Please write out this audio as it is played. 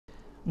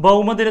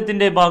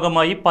ഭൗമദിനത്തിന്റെ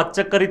ഭാഗമായി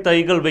പച്ചക്കറി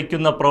തൈകൾ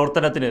വയ്ക്കുന്ന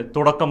പ്രവർത്തനത്തിന്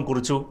തുടക്കം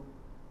കുറിച്ചു.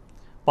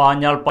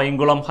 പാഞ്ഞാൾ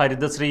പൈങ്കുളം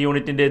ഹരിതശ്രീ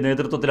യൂണിറ്റിന്റെ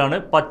നേതൃത്വത്തിലാണ്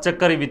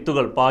പച്ചക്കറി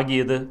വിത്തുകൾ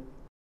പാകിയത്.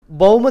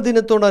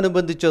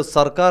 ഭൗമദിനത്തോടനുബന്ധിച്ച്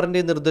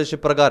സർക്കാരിന്റെ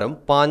നിർദ്ദേശപ്രകാരം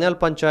പാഞ്ഞാൾ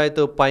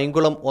പഞ്ചായത്ത്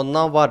പൈങ്കുളം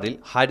 1-ാം വാർഡിൽ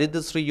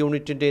ഹരിതശ്രീ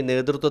യൂണിറ്റിന്റെ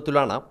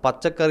നേതൃത്വത്തിലാണ്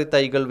പച്ചക്കറി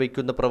തൈകൾ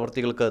വയ്ക്കുന്ന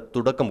പ്രവൃത്തികൾക്ക്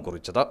തുടക്കം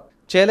കുറിച്ചത്.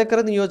 ചേലക്കര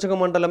നിയോജക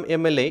മണ്ഡലം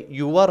MLA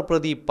UR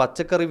പ്രദീപ്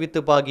പച്ചക്കറി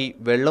വിത്ത് പാകി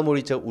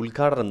വെള്ളമൊഴിച്ച്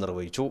ഉദ്ഘാടനം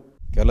നിർവഹിച്ചു.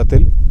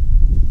 കേരളത്തിൽ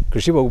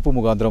കൃഷി വകുപ്പ്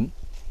മുഖാന്തരം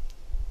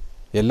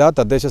എല്ലാ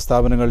തദ്ദേശ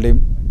സ്ഥാപനങ്ങളുടെയും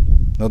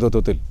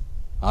നേതൃത്വത്തിൽ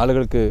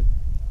ആളുകൾക്ക്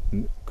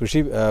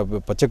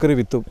പച്ചക്കറി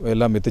വിത്തും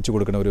എല്ലാം എത്തിച്ചു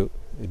കൊടുക്കുന്ന ഒരു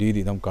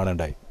രീതി നാം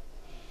കാണേണ്ടായി.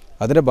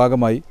 അതിൻ്റെ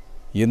ഭാഗമായി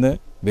ഇന്ന്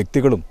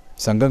വ്യക്തികളും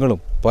സംഘങ്ങളും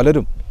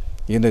പലരും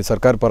ഇന്ന്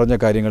സർക്കാർ പറഞ്ഞ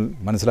കാര്യങ്ങൾ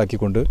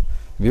മനസ്സിലാക്കിക്കൊണ്ട്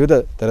വിവിധ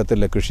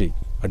തരത്തിലുള്ള കൃഷി,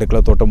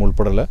 അടുക്കളത്തോട്ടം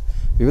ഉൾപ്പെടെയുള്ള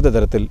വിവിധ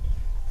തരത്തിൽ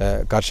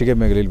കാർഷിക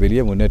മേഖലയിൽ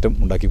വലിയ മുന്നേറ്റം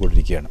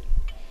ഉണ്ടാക്കിക്കൊണ്ടിരിക്കുകയാണ്.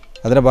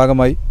 അതിൻ്റെ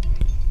ഭാഗമായി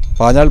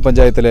പാഞ്ഞാൾ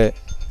പഞ്ചായത്തിലെ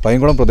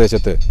പൈങ്കുളം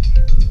പ്രദേശത്ത്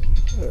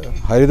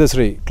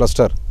ഹരിതശ്രീ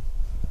ക്ലസ്റ്റർ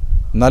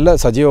നല്ല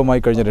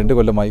സജീവമായി കഴിഞ്ഞ 2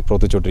 കൊല്ലമായി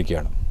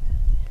പ്രവർത്തിച്ചുകൊണ്ടിരിക്കുകയാണ്.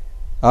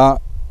 ആ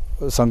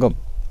സംഘം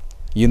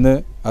ഇന്ന്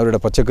അവരുടെ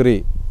പച്ചക്കറി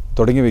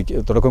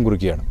തുടക്കം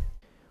കുറിക്കുകയാണ്.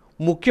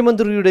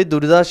 മുഖ്യമന്ത്രിയുടെ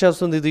ദുരിതാശ്വാസ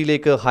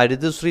നിധിയിലേക്ക്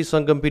ഹരിതശ്രീ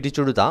സംഘം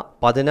പിരിച്ചെടുത്ത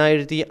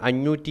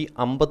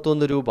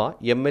 10,551 രൂപ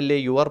MLA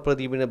UR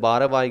പ്രദീപിന്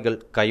ഭാരവാഹികൾ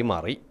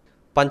കൈമാറി.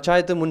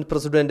 പഞ്ചായത്ത് മുൻ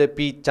president P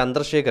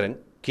Chandrasekharan,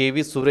 KV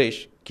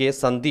Suresh, K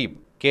Sandeep,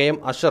 KM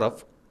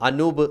Ashraf,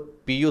 Anoop,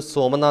 PU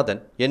Somanathan,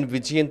 N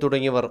Vijayan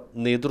തുടങ്ങിയവർ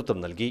നേതൃത്വം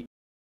നൽകി.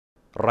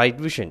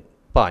 Right vision,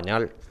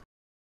 Panjal.